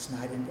 It's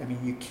not,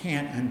 you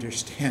can't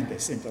understand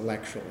this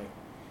intellectually.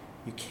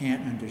 You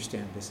can't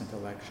understand this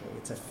intellectually.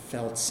 It's a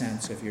felt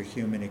sense of your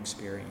human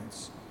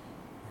experience,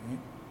 right?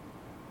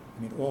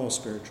 All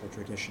spiritual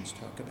traditions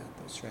talk about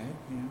this, right?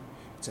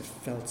 It's a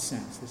felt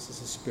sense. This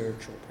is a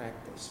spiritual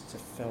practice. It's a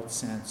felt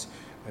sense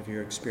of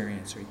your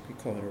experience, or we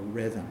call it a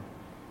rhythm.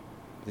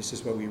 This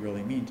is what we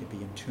really mean to be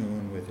in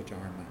tune with the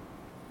Dharma.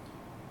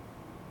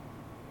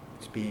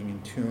 It's being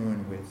in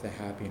tune with the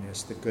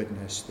happiness, the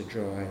goodness, the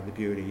joy, the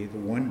beauty, the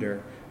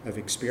wonder of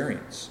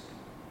experience.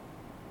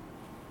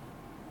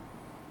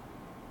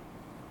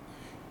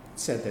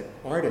 It's said that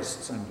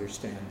artists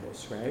understand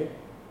this, right?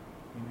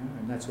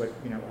 And that's what,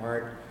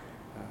 art,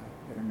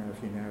 I don't know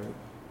if you know,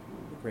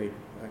 the great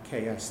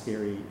chaos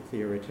theory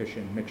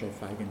theoretician Mitchell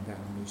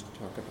Feigenbaum used to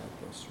talk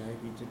about this, right?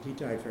 He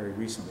died very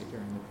recently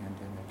during the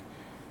pandemic.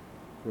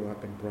 Grew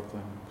up in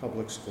Brooklyn,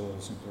 public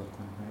schools in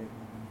Brooklyn, right,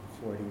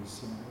 in the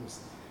 40s. It was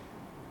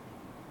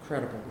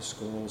incredible, the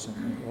schools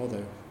and all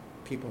the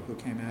people who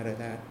came out of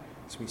that.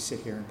 As we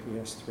sit here in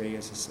PS3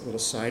 as a little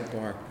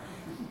sidebar.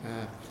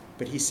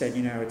 But he said,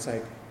 it's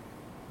like,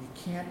 you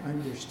can't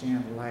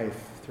understand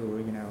life through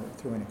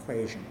an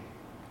equation.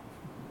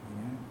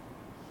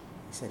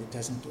 He said it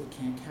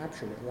can't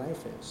capture what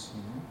life is.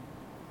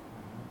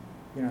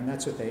 And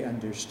that's what they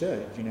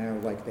understood.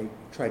 Like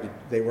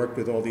they worked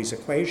with all these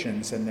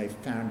equations, and they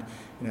found,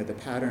 the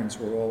patterns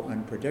were all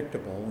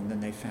unpredictable, and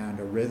then they found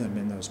a rhythm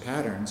in those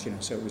patterns.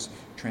 So it was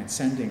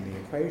transcending the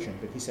equation.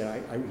 But he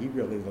said he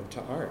really looked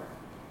to art.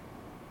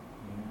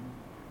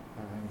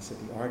 He said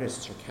the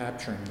artists are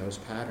capturing those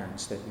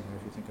patterns that,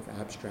 if you think of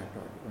abstract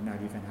art, or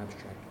not even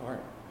abstract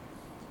art.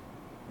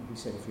 And he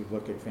said if you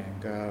look at Van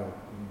Gogh,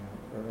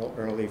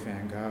 early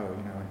Van Gogh,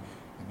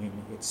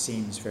 it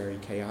seems very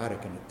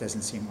chaotic and it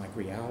doesn't seem like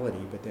reality,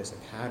 but there's a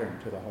pattern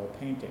to the whole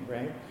painting,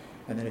 right?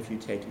 And then if you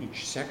take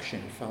each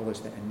section, it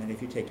follows that. And then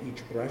if you take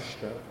each brush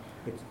stroke,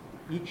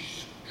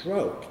 each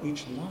stroke,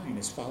 each line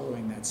is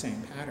following that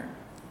same pattern.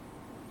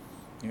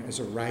 As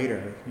a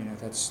writer,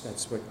 that's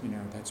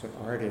what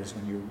art is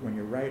when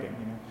you're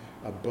writing.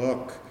 A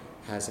book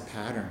has a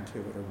pattern to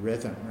it, a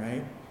rhythm,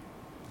 right?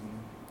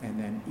 And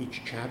then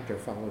each chapter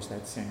follows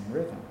that same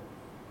rhythm,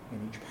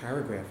 and each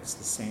paragraph is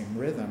the same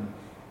rhythm,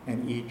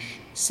 and each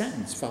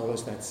sentence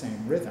follows that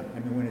same rhythm.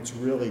 When it's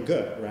really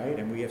good, right?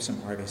 And we have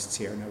some artists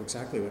here who know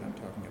exactly what I'm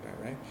talking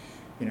about, right?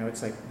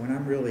 It's like when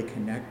I'm really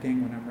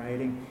connecting, when I'm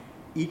writing,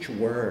 each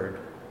word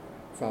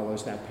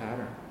follows that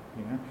pattern,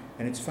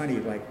 And it's funny,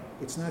 like,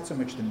 it's not so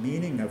much the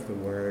meaning of the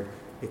word,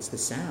 it's the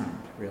sound,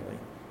 really.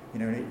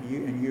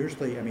 And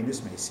usually,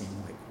 this may seem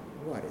like,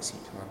 what is he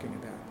talking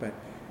about? But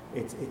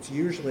it's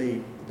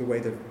usually the way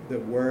the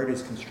word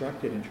is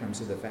constructed in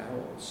terms of the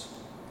vowels.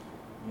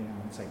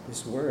 It's like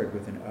this word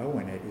with an O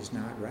in it is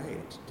not right.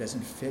 It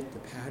doesn't fit the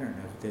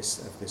pattern of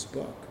this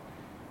book.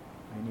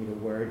 I need a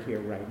word here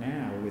right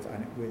now with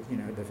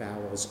the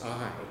vowels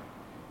I.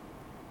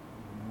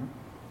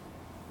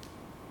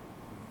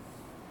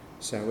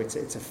 So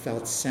it's a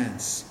felt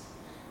sense.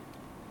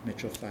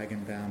 Mitchell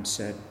Feigenbaum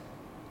said,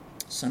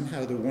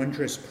 somehow the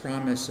wondrous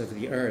promise of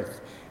the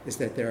earth is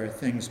that there are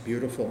things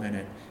beautiful in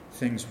it,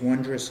 things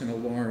wondrous and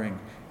alluring,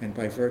 and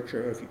by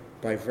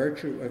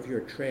virtue of your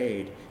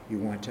trade, you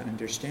want to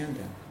understand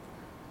them.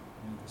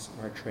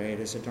 Our trade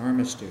as a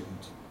Dharma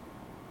student.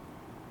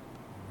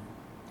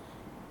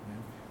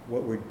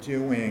 What we're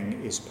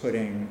doing is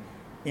putting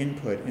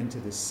input into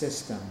the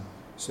system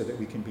so that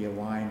we can be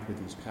aligned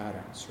with these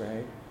patterns,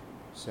 right?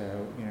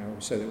 So,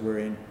 so that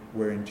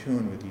we're in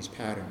tune with these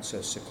patterns.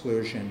 So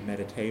seclusion,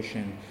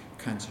 meditation,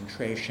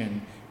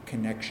 concentration,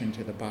 connection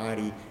to the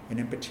body, and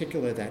in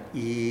particular that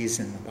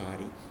ease in the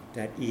body,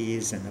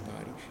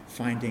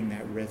 finding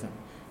that rhythm.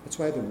 That's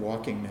why the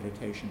walking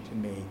meditation to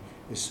me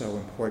is so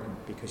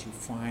important, because you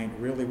find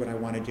really what I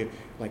want to do.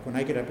 Like when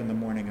I get up in the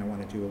morning, I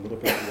want to do a little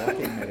bit of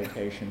walking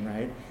meditation,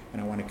 right?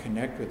 And I want to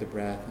connect with the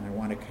breath, and I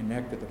want to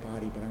connect with the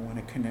body, but I want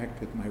to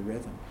connect with my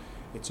rhythm.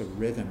 It's a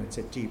rhythm, it's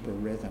a deeper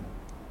rhythm.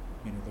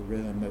 The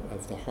rhythm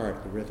of the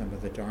heart, the rhythm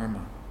of the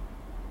Dharma.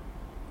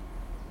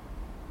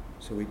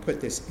 So we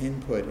put this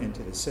input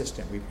into the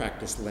system. We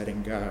practice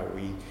letting go.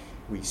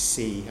 We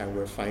see how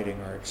we're fighting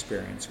our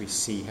experience. We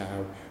see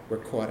how we're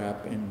caught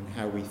up in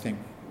how we think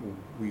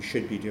we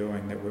should be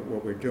doing,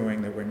 what we're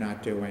doing that we're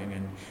not doing,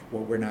 and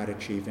what we're not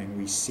achieving.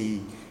 We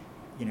see,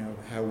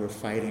 how we're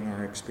fighting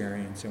our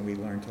experience, and we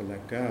learn to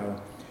let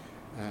go.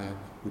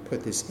 We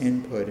put this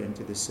input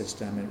into the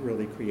system, and it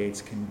really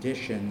creates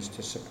conditions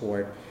to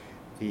support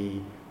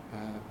the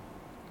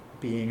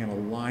being in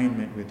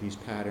alignment with these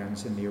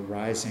patterns and the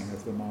arising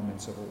of the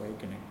moments of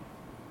awakening.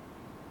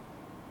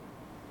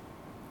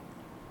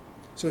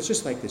 So it's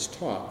just like this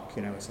talk,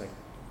 it's like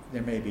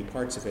there may be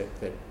parts of it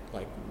that,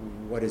 like,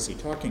 what is he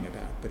talking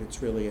about? But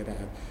it's really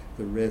about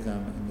the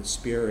rhythm and the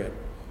spirit,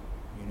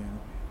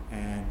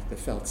 and the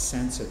felt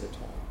sense of the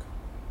talk,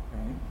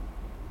 right?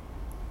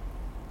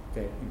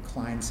 That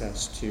inclines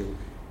us to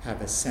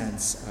have a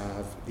sense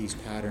of these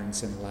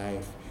patterns in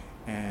life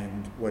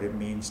and what it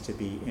means to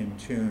be in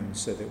tune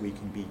so that we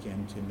can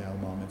begin to know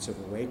moments of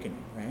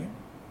awakening, right?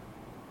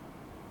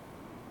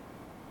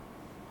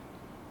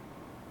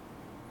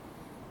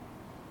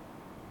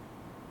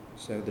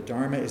 So the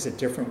Dharma is a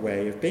different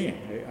way of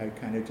being. I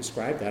kind of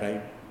described that.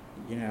 I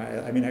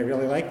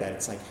really like that.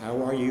 It's like,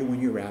 how are you when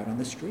you're out on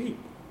the street?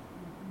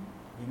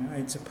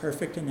 It's a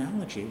perfect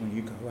analogy when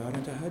you go out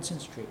into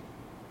Hudson Street.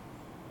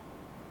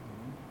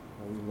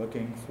 Are we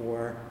looking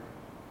for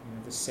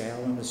the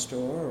sale in the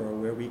store, or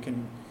where we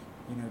can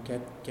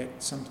get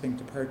something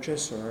to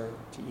purchase or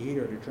to eat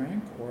or to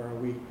drink, or are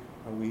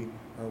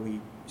we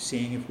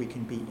seeing if we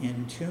can be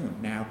in tune?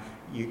 Now,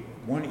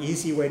 one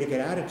easy way to get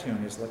out of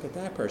tune is look at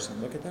that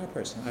person.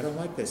 I don't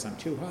like this. I'm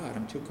too hot.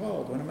 I'm too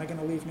cold. When am I going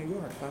to leave New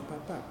York?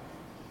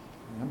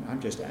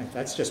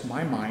 That's just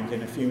my mind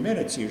in a few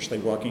minutes, usually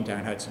walking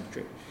down Hudson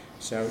Street.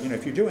 So,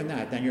 if you're doing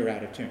that, then you're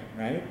out of tune,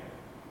 right?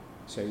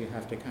 So you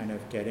have to kind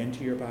of get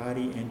into your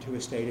body, into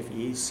a state of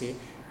ease, see,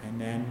 and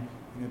then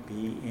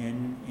be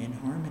in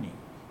harmony.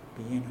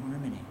 Be in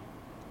harmony.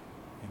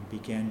 And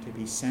begin to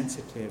be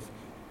sensitive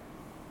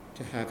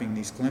to having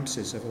these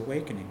glimpses of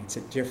awakening. It's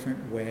a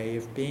different way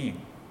of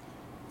being.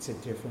 It's a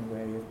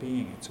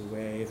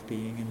way of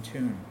being in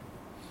tune.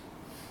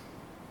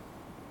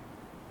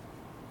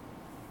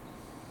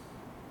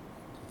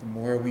 The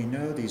more we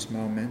know these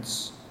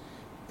moments,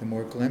 the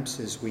more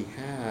glimpses we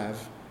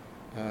have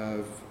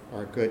of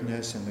our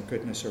goodness and the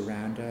goodness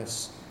around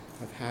us,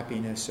 of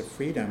happiness, of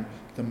freedom,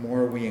 the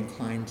more we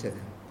incline to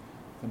them.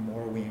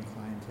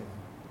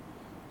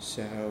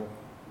 So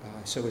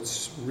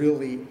it's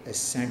really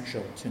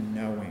essential to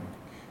knowing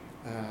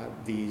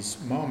these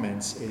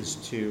moments is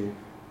to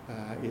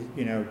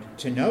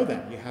know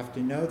them. You have to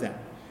know them.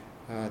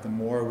 The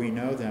more we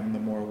know them, the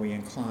more we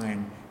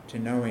incline to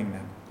knowing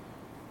them.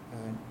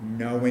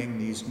 Knowing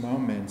these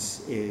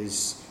moments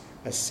is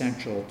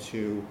essential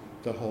to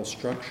the whole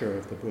structure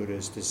of the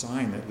Buddha's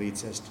design that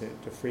leads us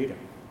to freedom.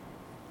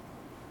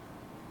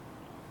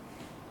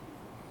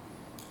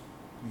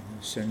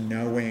 So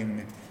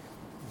knowing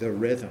the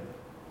rhythm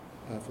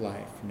of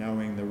life,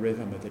 knowing the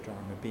rhythm of the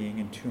Dharma, being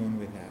in tune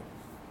with that.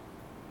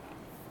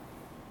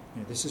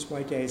 This is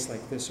why days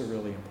like this are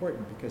really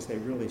important, because they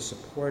really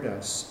support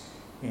us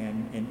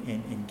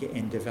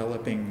in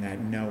developing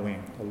that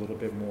knowing a little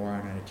bit more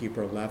on a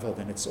deeper level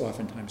than it's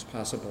oftentimes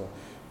possible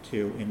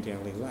to in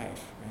daily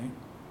life, right?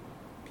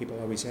 People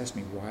always ask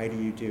me, why do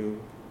you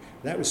do...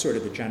 That was sort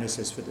of the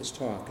genesis for this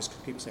talk, because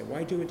people say,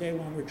 why do a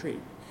day-long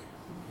retreat?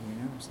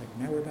 It's like,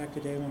 now we're back to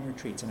day-long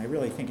retreats. And I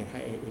really think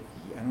I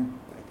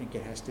think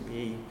it has to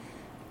be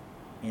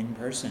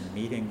in-person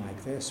meeting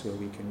like this where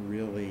we can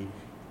really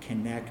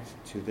connect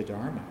to the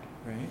Dharma,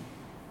 right?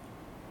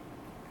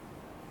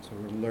 So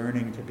we're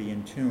learning to be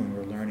in tune.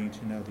 We're learning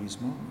to know these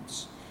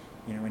moments.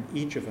 And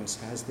each of us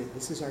has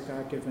this is our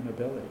God-given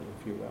ability,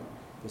 if you will.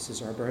 This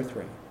is our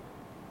birthright.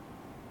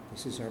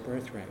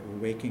 We're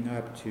waking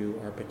up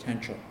to our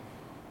potential.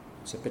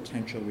 It's a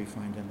potential we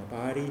find in the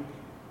body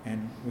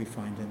and we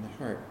find in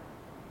the heart.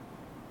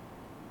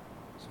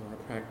 So our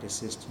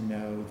practice is to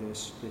know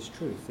this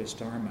truth, this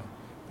Dharma,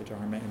 the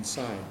Dharma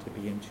inside, to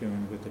be in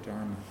tune with the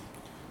Dharma.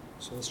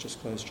 So let's just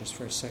close just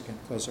for a second.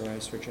 Close our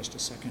eyes for just a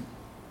second.